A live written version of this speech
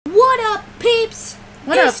peeps?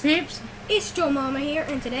 What up, peeps? It's JoeMomma here,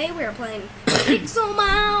 and today we are playing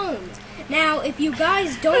Pixelmon. Now, if you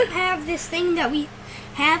guys don't have this thing that we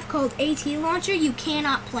have called AT Launcher, you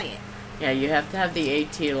cannot play it. Yeah, you have to have the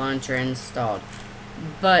AT Launcher installed.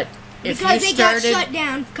 But if because you it got shut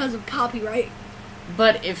down because of copyright.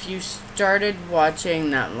 But if you started watching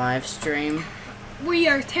that live stream, we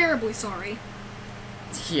are terribly sorry.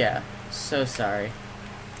 Yeah, so sorry.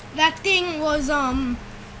 That thing was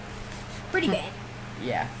pretty bad.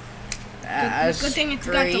 Yeah. Good thing it's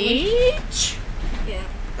got the link. Yeah.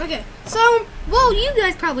 Okay. So, well, you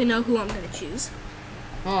guys probably know who I'm gonna choose.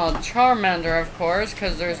 Oh, Charmander, of course,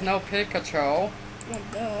 because there's no Pikachu.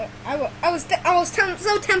 Oh, I was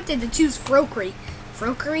so tempted to choose Frokery.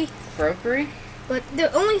 Frokery? Frokery? But the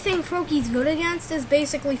only thing Froaky's good against is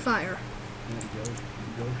basically fire.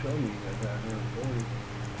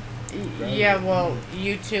 Yeah, well,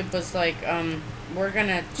 YouTube was like, we're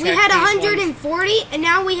gonna check. We had 140, and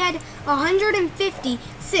now we had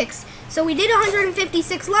 156. So we did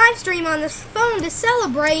 156 live stream on this phone to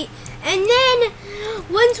celebrate, and then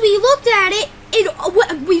once we looked at it,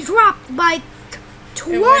 we dropped by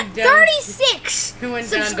 36 it went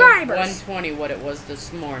subscribers. Down to 120, what it was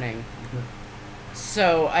this morning.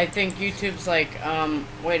 So I think YouTube's like,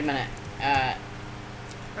 wait a minute.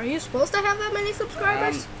 Are you supposed to have that many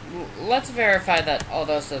subscribers? Let's verify that all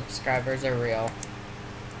those subscribers are real.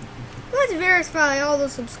 Let's verify all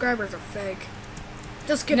those subscribers are fake.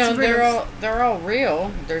 Just get No, they're all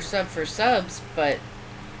real. They're sub for subs, but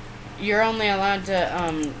you're only allowed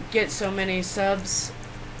to get so many subs.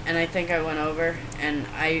 And I think I went over, and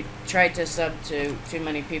I tried to sub to too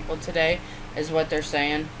many people today, is what they're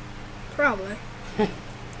saying. Probably.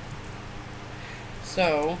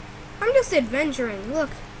 So I'm just adventuring. Look.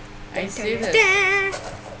 I see this.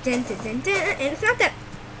 And it's not that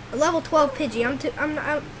level 12 Pidgey.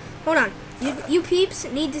 Hold on. You peeps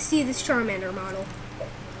need to see this Charmander model.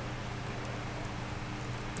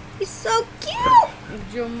 He's so cute.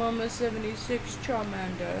 JoeMomma 76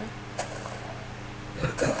 Charmander.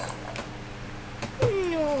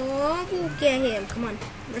 No, look at him. Come on,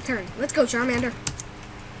 return. Let's go, Charmander.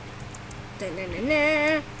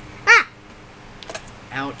 Ah!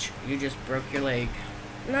 Ouch! You just broke your leg.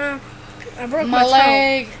 No, I broke my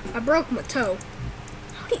leg. Toe. I broke my toe.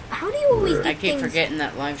 How do you always? I keep forgetting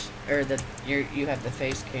that that you have the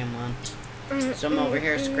face cam on. So I'm over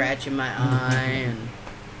here scratching my eye and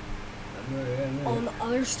all the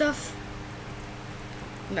other stuff.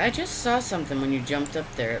 I just saw something when you jumped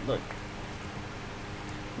up there. It looked.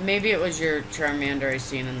 Maybe it was your Charmander I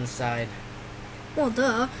seen on the side. Well,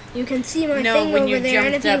 duh. You can see my thing when over you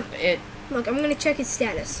there. Jumped up, it. Look, I'm gonna check his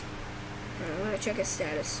status. I'm gonna check his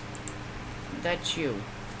status. That's you.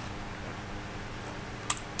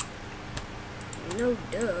 No,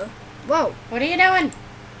 duh. Whoa. What are you doing?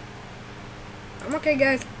 I'm okay,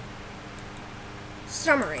 guys.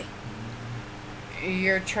 Summary.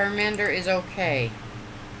 Your Charmander is okay.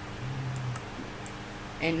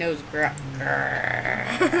 And knows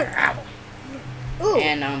Ooh.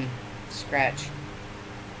 And scratch.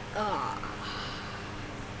 That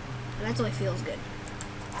really feels good.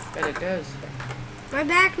 But it does. My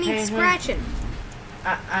back needs scratching.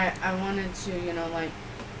 I wanted to, like,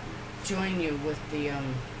 join you with the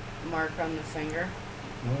mark on the finger.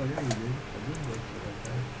 Oh yeah, you did.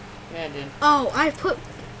 Yeah, I did. Oh, I put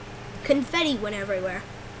confetti went everywhere.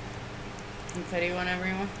 Confetti went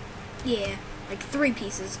everywhere? Yeah, like 3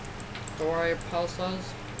 pieces. Four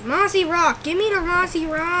pulses. Mossy rock. Give me the mossy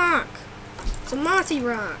rock. It's a mossy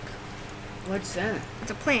rock. What's that?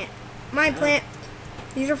 It's a plant. My plant.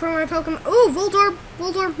 These are from my Pokemon. Ooh, Voltorb.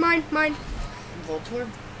 Voltorb. Mine. Voltorb?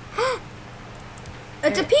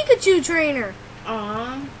 It's a Pikachu trainer.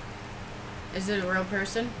 Is it a real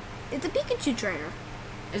person? It's a Pikachu trainer.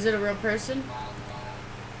 Is it a real person?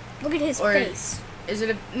 Look at his face. Is it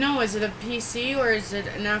a PC or is it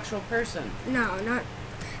an actual person? No, not.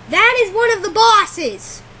 That is one of the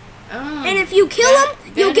bosses. Oh. And if you kill him,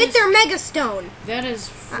 you'll get their Mega Stone. That is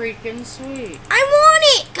freaking sweet. I want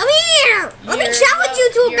it. Come here. Let me challenge you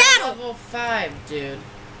to a battle. Level 5, dude.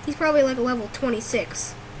 He's probably like level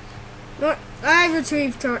 26. What? I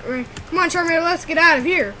retrieved. Come on, Charmander. Let's get out of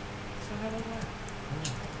here.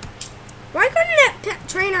 Why couldn't that pet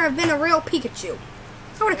trainer have been a real Pikachu?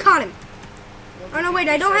 I would have caught him. Oh no, wait,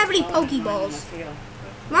 I don't have any Pokeballs.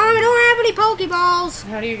 Mom, I don't have any Pokeballs.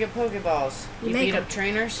 How do you get Pokeballs? You beat up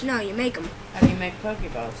trainers? No, you make them. How do you make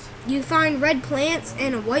Pokeballs? You find red plants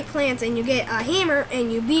and white plants, and you get a hammer, and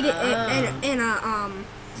you beat it in a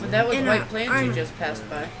But that was white plants you just passed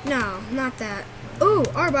by. No, not that. Ooh,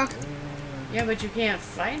 Arbok. Yeah, but you can't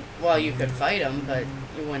fight. Well, you could fight them, but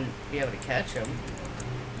You wouldn't be able to catch them.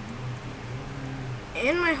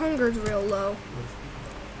 And my hunger's real low.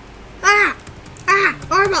 Ah!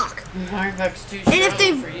 Arbok! Arbok's too And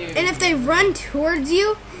strong for you. And if they run towards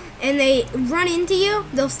you and they run into you,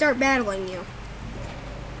 they'll start battling you.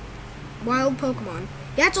 Wild Pokemon.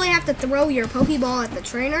 You actually have to throw your Pokeball at the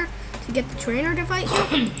trainer to get the trainer to fight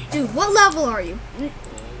you. Dude, what level are you?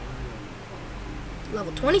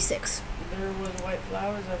 Level 26. There was white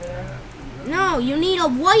flowers over there. No, you need a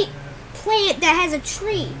white plant that has a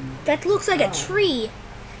tree. That looks like a tree.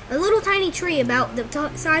 A little tiny tree about the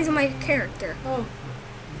size of my character. Oh.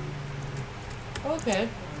 Okay.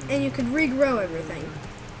 And you could regrow everything.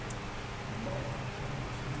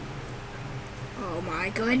 Oh my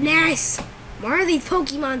goodness! Why are these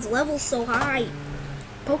Pokemon's levels so high?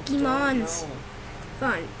 Pokemon's.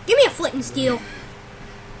 Fun. Give me a flint and steel.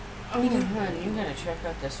 Oh, hun, you gotta check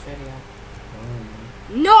out this video.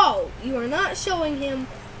 No! You are not showing him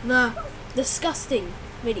the disgusting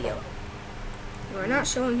video. You are not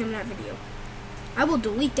showing him that video. I will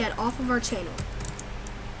delete that off of our channel.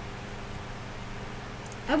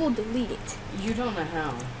 I will delete it. You don't know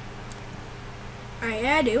how.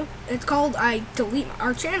 I do. It's called I delete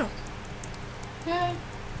our channel. Yeah.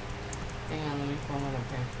 Hang on, let me pull it up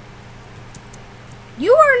here.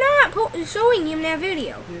 You are not showing him that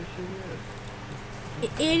video.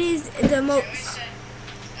 Yes, It is the most...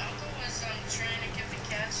 Uncle was trying to give the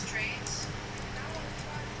cats treats.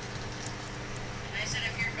 And I said,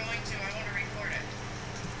 if you're going to, I want to record it.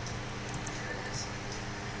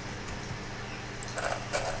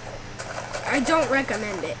 I don't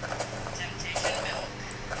recommend it. Temptation milk.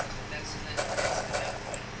 That's the milk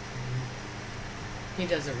one. He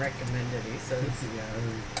doesn't recommend it, he says.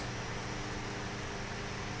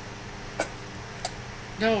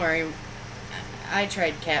 Don't worry. I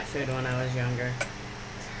tried cat food when I was younger.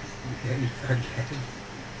 Yeah, you forget.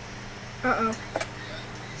 Uh-oh.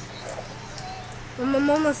 I'm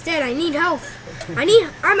almost dead. I need health.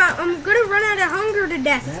 I'm gonna run out of hunger to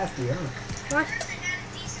death. Nasty, huh? What?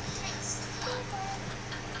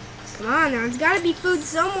 Come on, there's gotta be food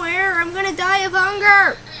somewhere. I'm gonna die of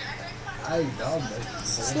hunger. I dog that.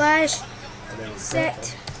 Slash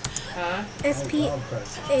set Huh?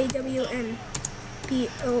 SPAWNPOINT.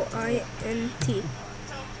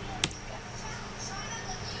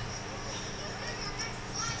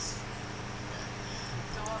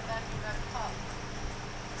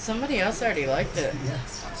 Somebody else already liked it. Yeah.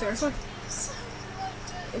 Seriously?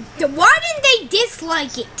 Why didn't they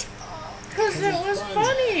dislike it? Because it was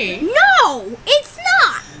funny. No, it's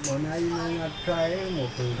not. Well, now you know not to try animal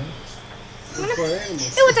food, huh? What Good for if-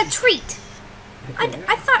 animals. It was a treat. I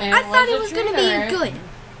thought It I thought was it a was gonna treat, be alright. good.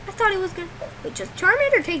 I thought it was gonna. Wait, does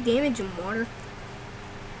Charmander take damage in water?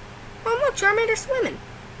 Oh look, Charmander swimming.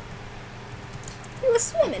 He was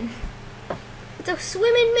swimming. It's a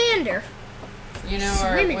swimming mander. You know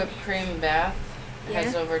Swimming. our whipped cream bath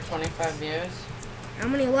has Yeah. over 25 views? How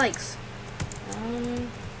many likes?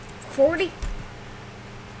 40?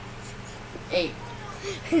 8.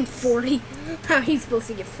 40? How are you supposed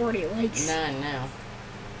to get 40 likes? 9 now.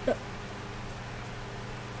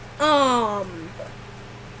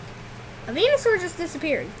 A Venusaur just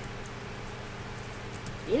disappeared.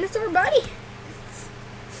 Venusaur, buddy?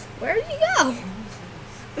 Where'd you go?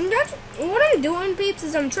 What I'm doing, peeps,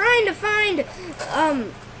 is I'm trying to find,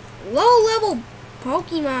 low-level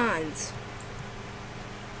Pokemon.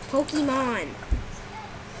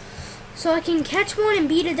 So I can catch one and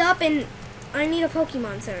beat it up, and I need a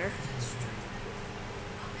Pokemon Center.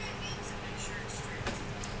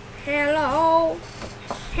 Hello?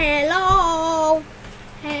 Hello?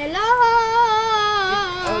 Hello?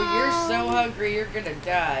 Oh, you're so hungry, you're gonna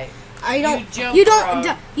die. I don't. You jump You don't.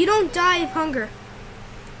 wrong. You don't die of hunger.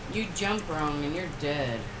 You jump wrong and you're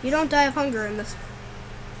dead. You don't die of hunger in this.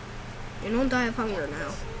 You don't die of hunger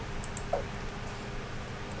now.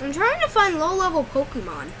 I'm trying to find low-level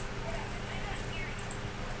Pokemon.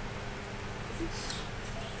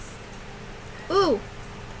 Ooh,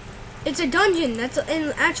 it's a dungeon that's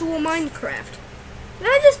in actual Minecraft. And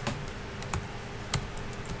I just.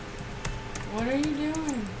 What are you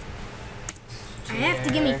doing? I have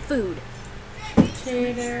to give me food.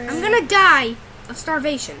 Cheater. I'm gonna die of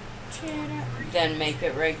starvation. Cheater. Then make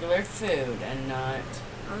it regular food and not.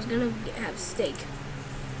 I was gonna have steak.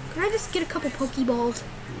 Can I just get a couple Pokeballs?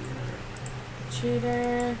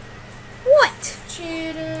 Cheater. What?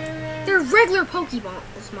 Cheater. They're regular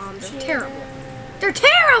Pokeballs, Mom. They're terrible. They're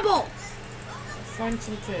terrible! Find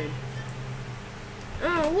some food.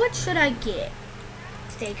 What should I get?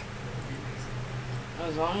 Steak.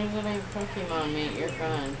 As long as it ain't Pokemon meat, you're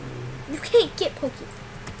fine. You can't get Pokemon.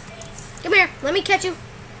 Come here. Let me catch you.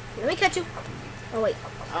 Let me catch you. Oh, wait.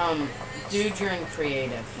 Dude, you're in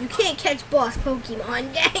creative. You can't catch boss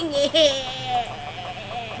Pokemon. Dang it.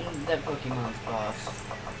 The Pokemon's boss.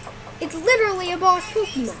 It's literally a boss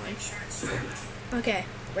Pokemon. Okay.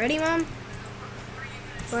 Ready, Mom?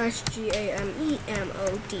 Slash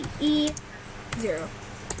GAMEMODE 0.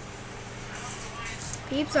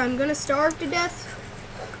 Peeps, I'm gonna starve to death.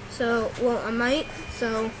 So, well, I might.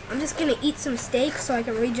 So, I'm just gonna eat some steak so I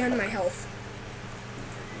can regen my health.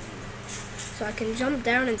 So I can jump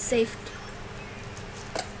down and safe.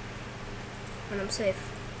 When I'm safe.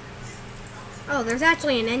 Oh, there's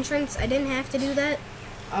actually an entrance. I didn't have to do that.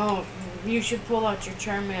 Oh, you should pull out your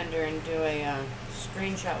Charmander and do a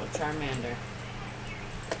screenshot with Charmander.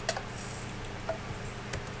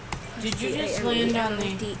 Did you just land on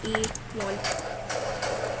the DE1?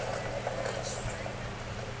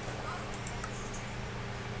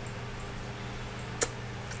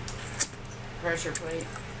 pressure plate?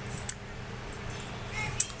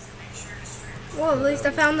 Well, at least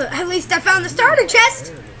I found the starter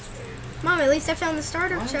chest. Mom, at least I found the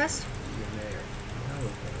starter chest.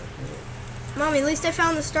 Mommy, at least I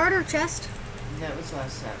found the starter chest. That was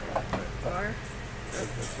last Saturday. R.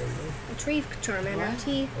 Retrieve Charmander. What?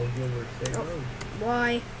 T. Oh,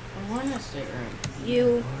 Y. We were in the stateroom.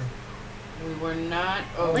 U. We were not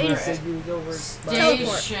over Lady at Teleport.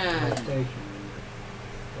 station.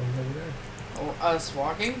 Oh, us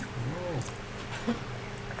walking? No.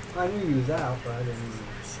 I knew you was out, but I didn't know.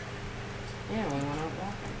 Yeah, we went out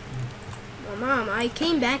walking. Well, Mom, I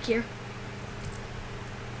came back here.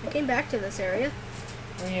 I came back to this area.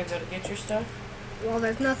 Were you able to get your stuff? Well,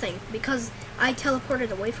 there's nothing because I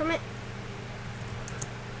teleported away from it.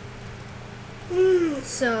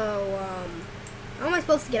 So, how am I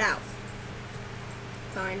supposed to get out?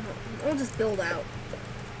 Fine, I'll just build out.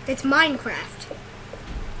 It's Minecraft.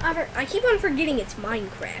 I keep on forgetting it's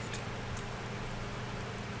Minecraft.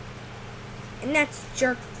 And that's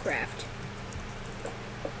Jerkcraft.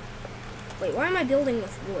 Wait, why am I building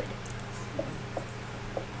with wood?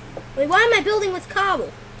 Wait, why am I building with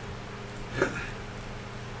cobble?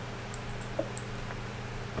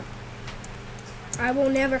 I will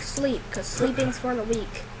never sleep, because sleeping's for the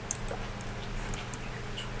weak.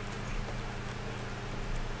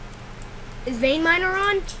 Is Vein Miner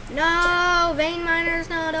on? No, Vein Miner's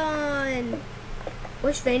not on.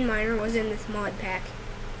 Which Vein Miner was in this mod pack?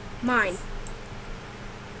 Mine.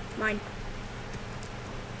 Mine.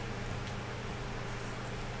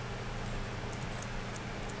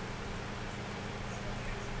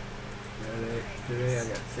 Today I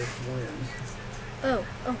got 6 wins. Oh,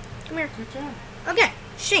 come here. Good job. Okay,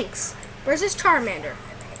 Shinx versus Charmander.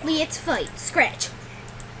 Let's fight. Scratch.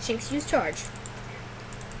 Shinx use charge.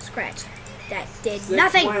 Scratch. That did 6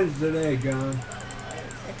 nothing. wins today, John.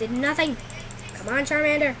 That did nothing. Come on,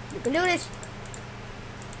 Charmander. You can do this.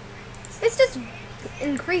 It's just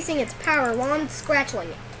increasing its power while I'm scratching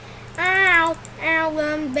it. Ow! Ow,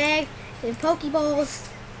 I'm back. And Pokeballs.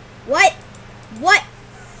 What? What?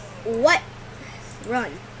 What?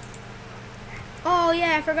 Run. Oh,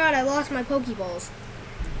 yeah, I forgot I lost my Pokeballs.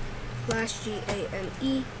 Slash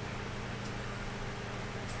GAME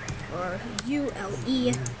or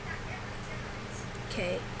ULE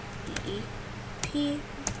KEEPI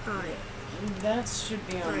That should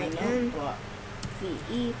be on the notebook.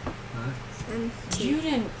 VE NT. You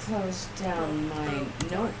didn't close down my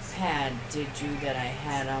notepad, did you, that I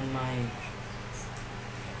had on my...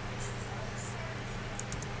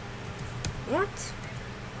 What?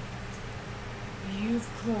 You've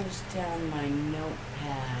closed down my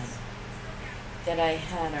notepad that I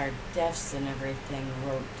had our deaths and everything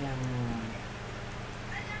wrote down on.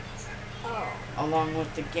 Oh. Along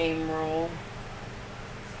with the game roll.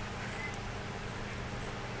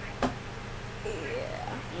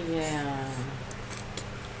 Yeah.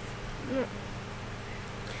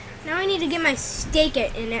 Now I need to get my steak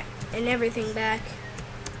and everything back.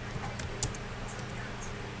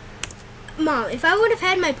 Mom, if I would have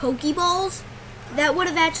had my Pokeballs, that would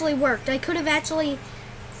have actually worked. I could have actually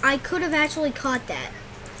caught that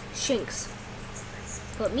Shinx.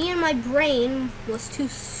 But me and my brain was too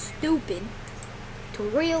stupid to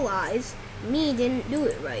realize me didn't do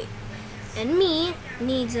it right. And me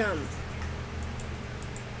needs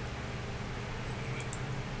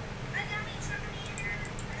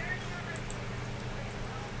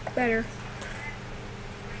better.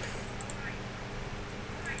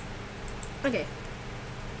 Okay.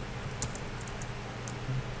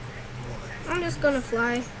 I'm just gonna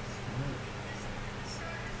fly.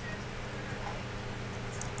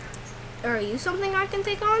 Are you something I can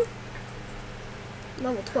take on?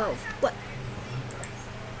 Level 12. What?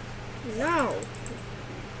 No.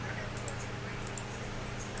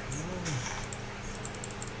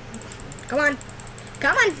 Come on.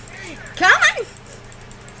 Come on. Come on.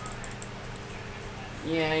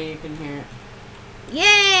 Yeah, you can hear it.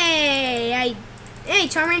 Yay! Hey,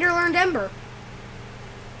 Charmander learned Ember.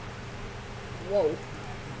 Whoa.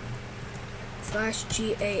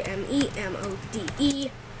 /GAMEMODE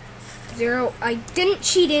 0. I didn't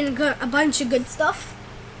cheat in a bunch of good stuff.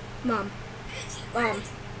 Mom. I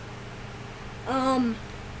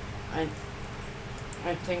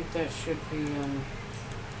think that should be I'm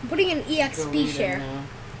putting an EXP deleted share. now.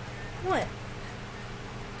 What?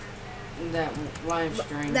 That live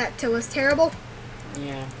stream. That was terrible.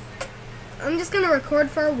 Yeah. I'm just gonna record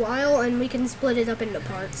for a while and we can split it up into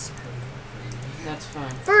parts. That's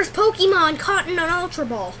fine. First Pokemon caught in an Ultra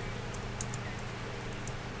Ball.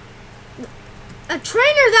 A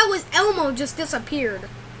trainer that was Elmo just disappeared.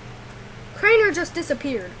 Trainer just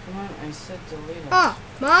disappeared. Come on, I said delete it. Oh,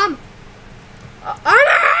 Mom! I'm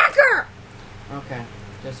a hacker! Okay,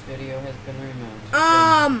 this video has been removed.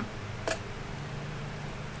 I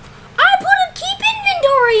put a keep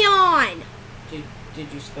inventory on! Did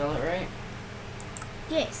you spell it right?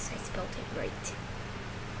 Yes, I spelled it right.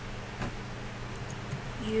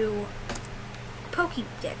 You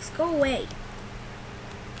Pokédex, go away.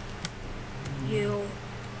 You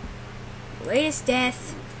latest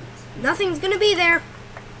death. Nothing's gonna be there.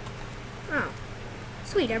 Oh.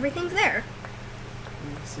 Sweet, everything's there.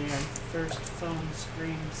 Let's see our first phone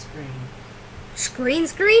screen.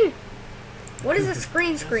 Screen? What is a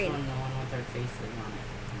screen? This one, the one with our faces on it.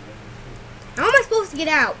 How am I supposed to get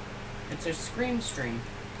out? It's a scream stream.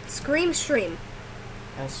 Scream stream.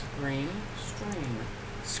 A scream stream.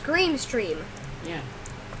 Scream stream. Yeah.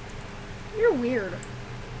 You're weird.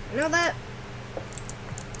 You know that?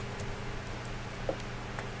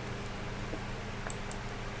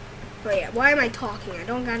 Wait, why am I talking? I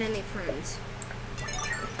don't got any friends.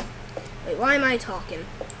 Wait, why am I talking?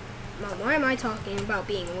 Mom, why am I talking about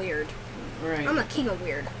being weird? Right. I'm a king of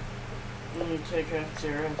weird. Let me take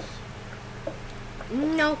after us.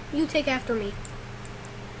 No, you take after me.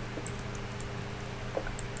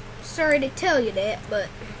 Sorry to tell you that, but...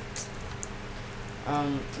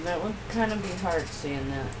 that would kind of be hard seeing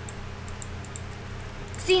that.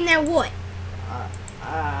 Seeing that what?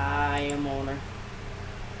 I am owner.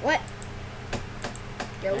 What?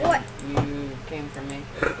 You're And what? You came from me.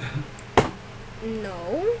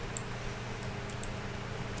 No.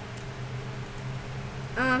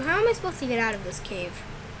 How am I supposed to get out of this cave?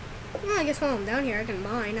 Well, I guess while I'm down here, I can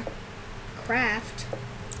mine. Craft.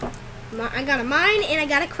 I got a mine and I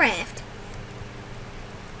got a craft.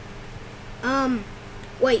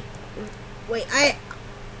 Wait,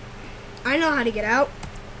 I know how to get out.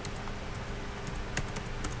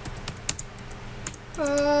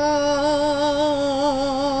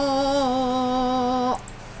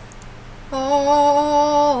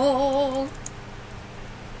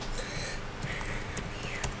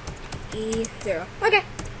 E0. Okay.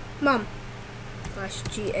 Mom.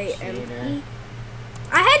 /GAME.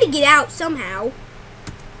 I had to get out somehow.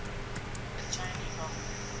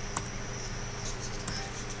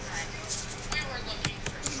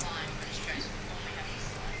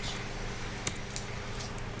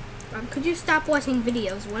 Could you stop watching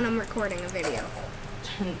videos when I'm recording a video?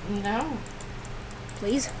 No.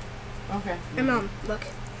 Please? Okay. Hey, Mom, look.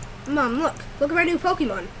 Mom, look. Look at my new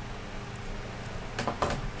Pokemon.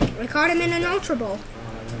 I caught him in an Ultra Ball.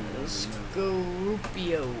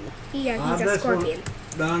 Scorpio. Yeah, he's a scorpion.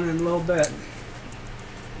 Done in a little bit.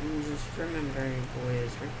 Just remember, your boy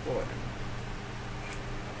is recording.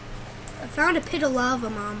 I found a pit of lava,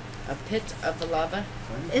 Mom. A pit of lava?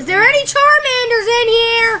 Is there any Charmanders in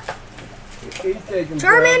here? He's taking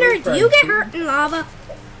Charmander, do you get hurt in lava?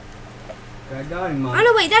 I got him, Mom. Oh,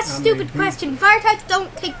 no, wait, that's a stupid question. Fire types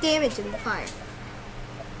don't take damage in the fire.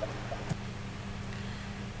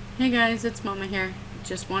 Hey guys, it's Momma here.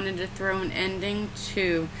 Just wanted to throw an ending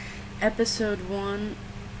to episode 1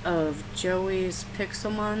 of Joey's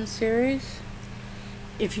Pixelmon series.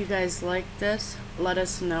 If you guys like this, let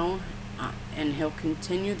us know, and he'll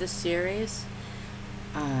continue the series.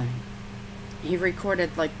 He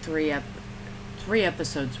recorded like three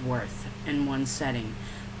episodes worth in one setting.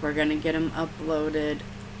 We're gonna get them uploaded,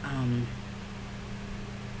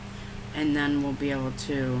 and then we'll be able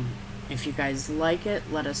to, if you guys like it,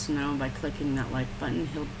 let us know by clicking that like button.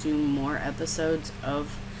 He'll do more episodes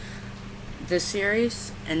of this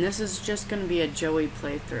series, and this is just gonna be a Joey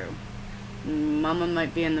playthrough. Mama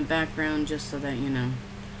might be in the background just so that, you know,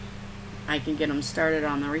 I can get him started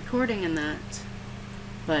on the recording and that,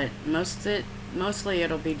 but mostly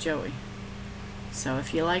it'll be Joey. So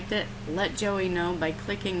if you liked it, let Joey know by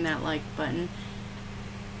clicking that like button.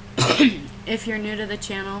 If you're new to the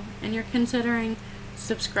channel and you're considering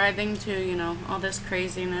subscribing to, you know, all this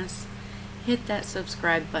craziness, hit that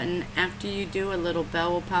subscribe button. After you do, a little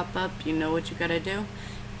bell will pop up. You know what you gotta do.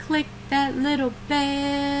 Click that little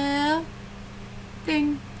bell,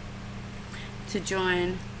 ding, to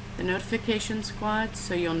join the notification squad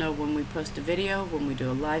so you'll know when we post a video, when we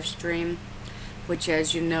do a live stream, which,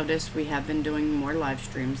 as you notice, we have been doing more live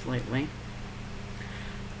streams lately.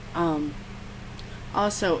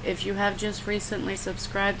 Also, if you have just recently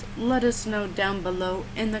subscribed, let us know down below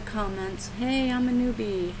in the comments. Hey, I'm a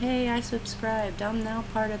newbie. Hey, I subscribed. I'm now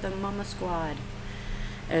part of the Momma Squad,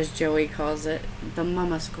 as Joey calls it, the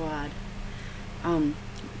Momma Squad.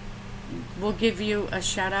 We'll give you a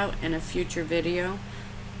shout out in a future video,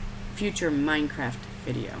 future Minecraft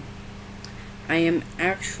video. I am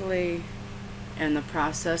actually in the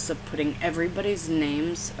process of putting everybody's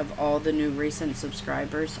names of all the new recent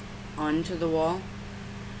subscribers onto the wall.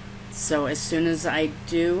 So as soon as I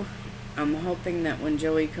do, I'm hoping that when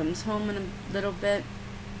Joey comes home in a little bit,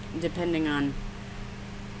 depending on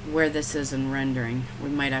where this is in rendering, we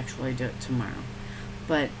might actually do it tomorrow.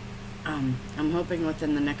 But I'm hoping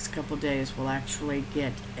within the next couple days we'll actually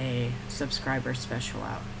get a subscriber special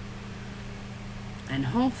out. And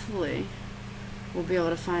hopefully we'll be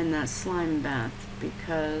able to find that slime bath,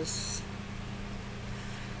 because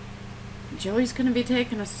Joey's going to be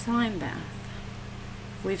taking a slime bath.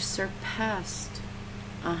 We've surpassed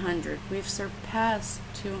 100. We've surpassed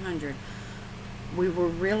 200. We were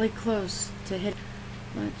really close to hit.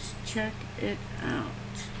 Let's check it out.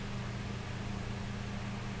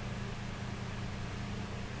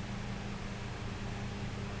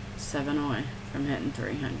 Seven away from hitting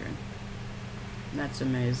 300. That's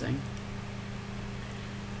amazing.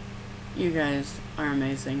 You guys are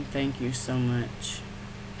amazing. Thank you so much.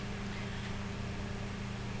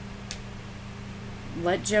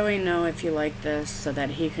 Let Joey know if you like this so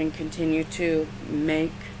that he can continue to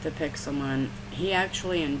make the Pixelmon. He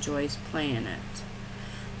actually enjoys playing it.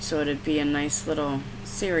 So it'd be a nice little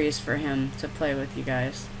series for him to play with you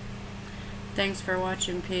guys. Thanks for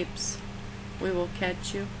watching, peeps. We will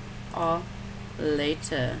catch you all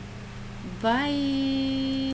later. Bye.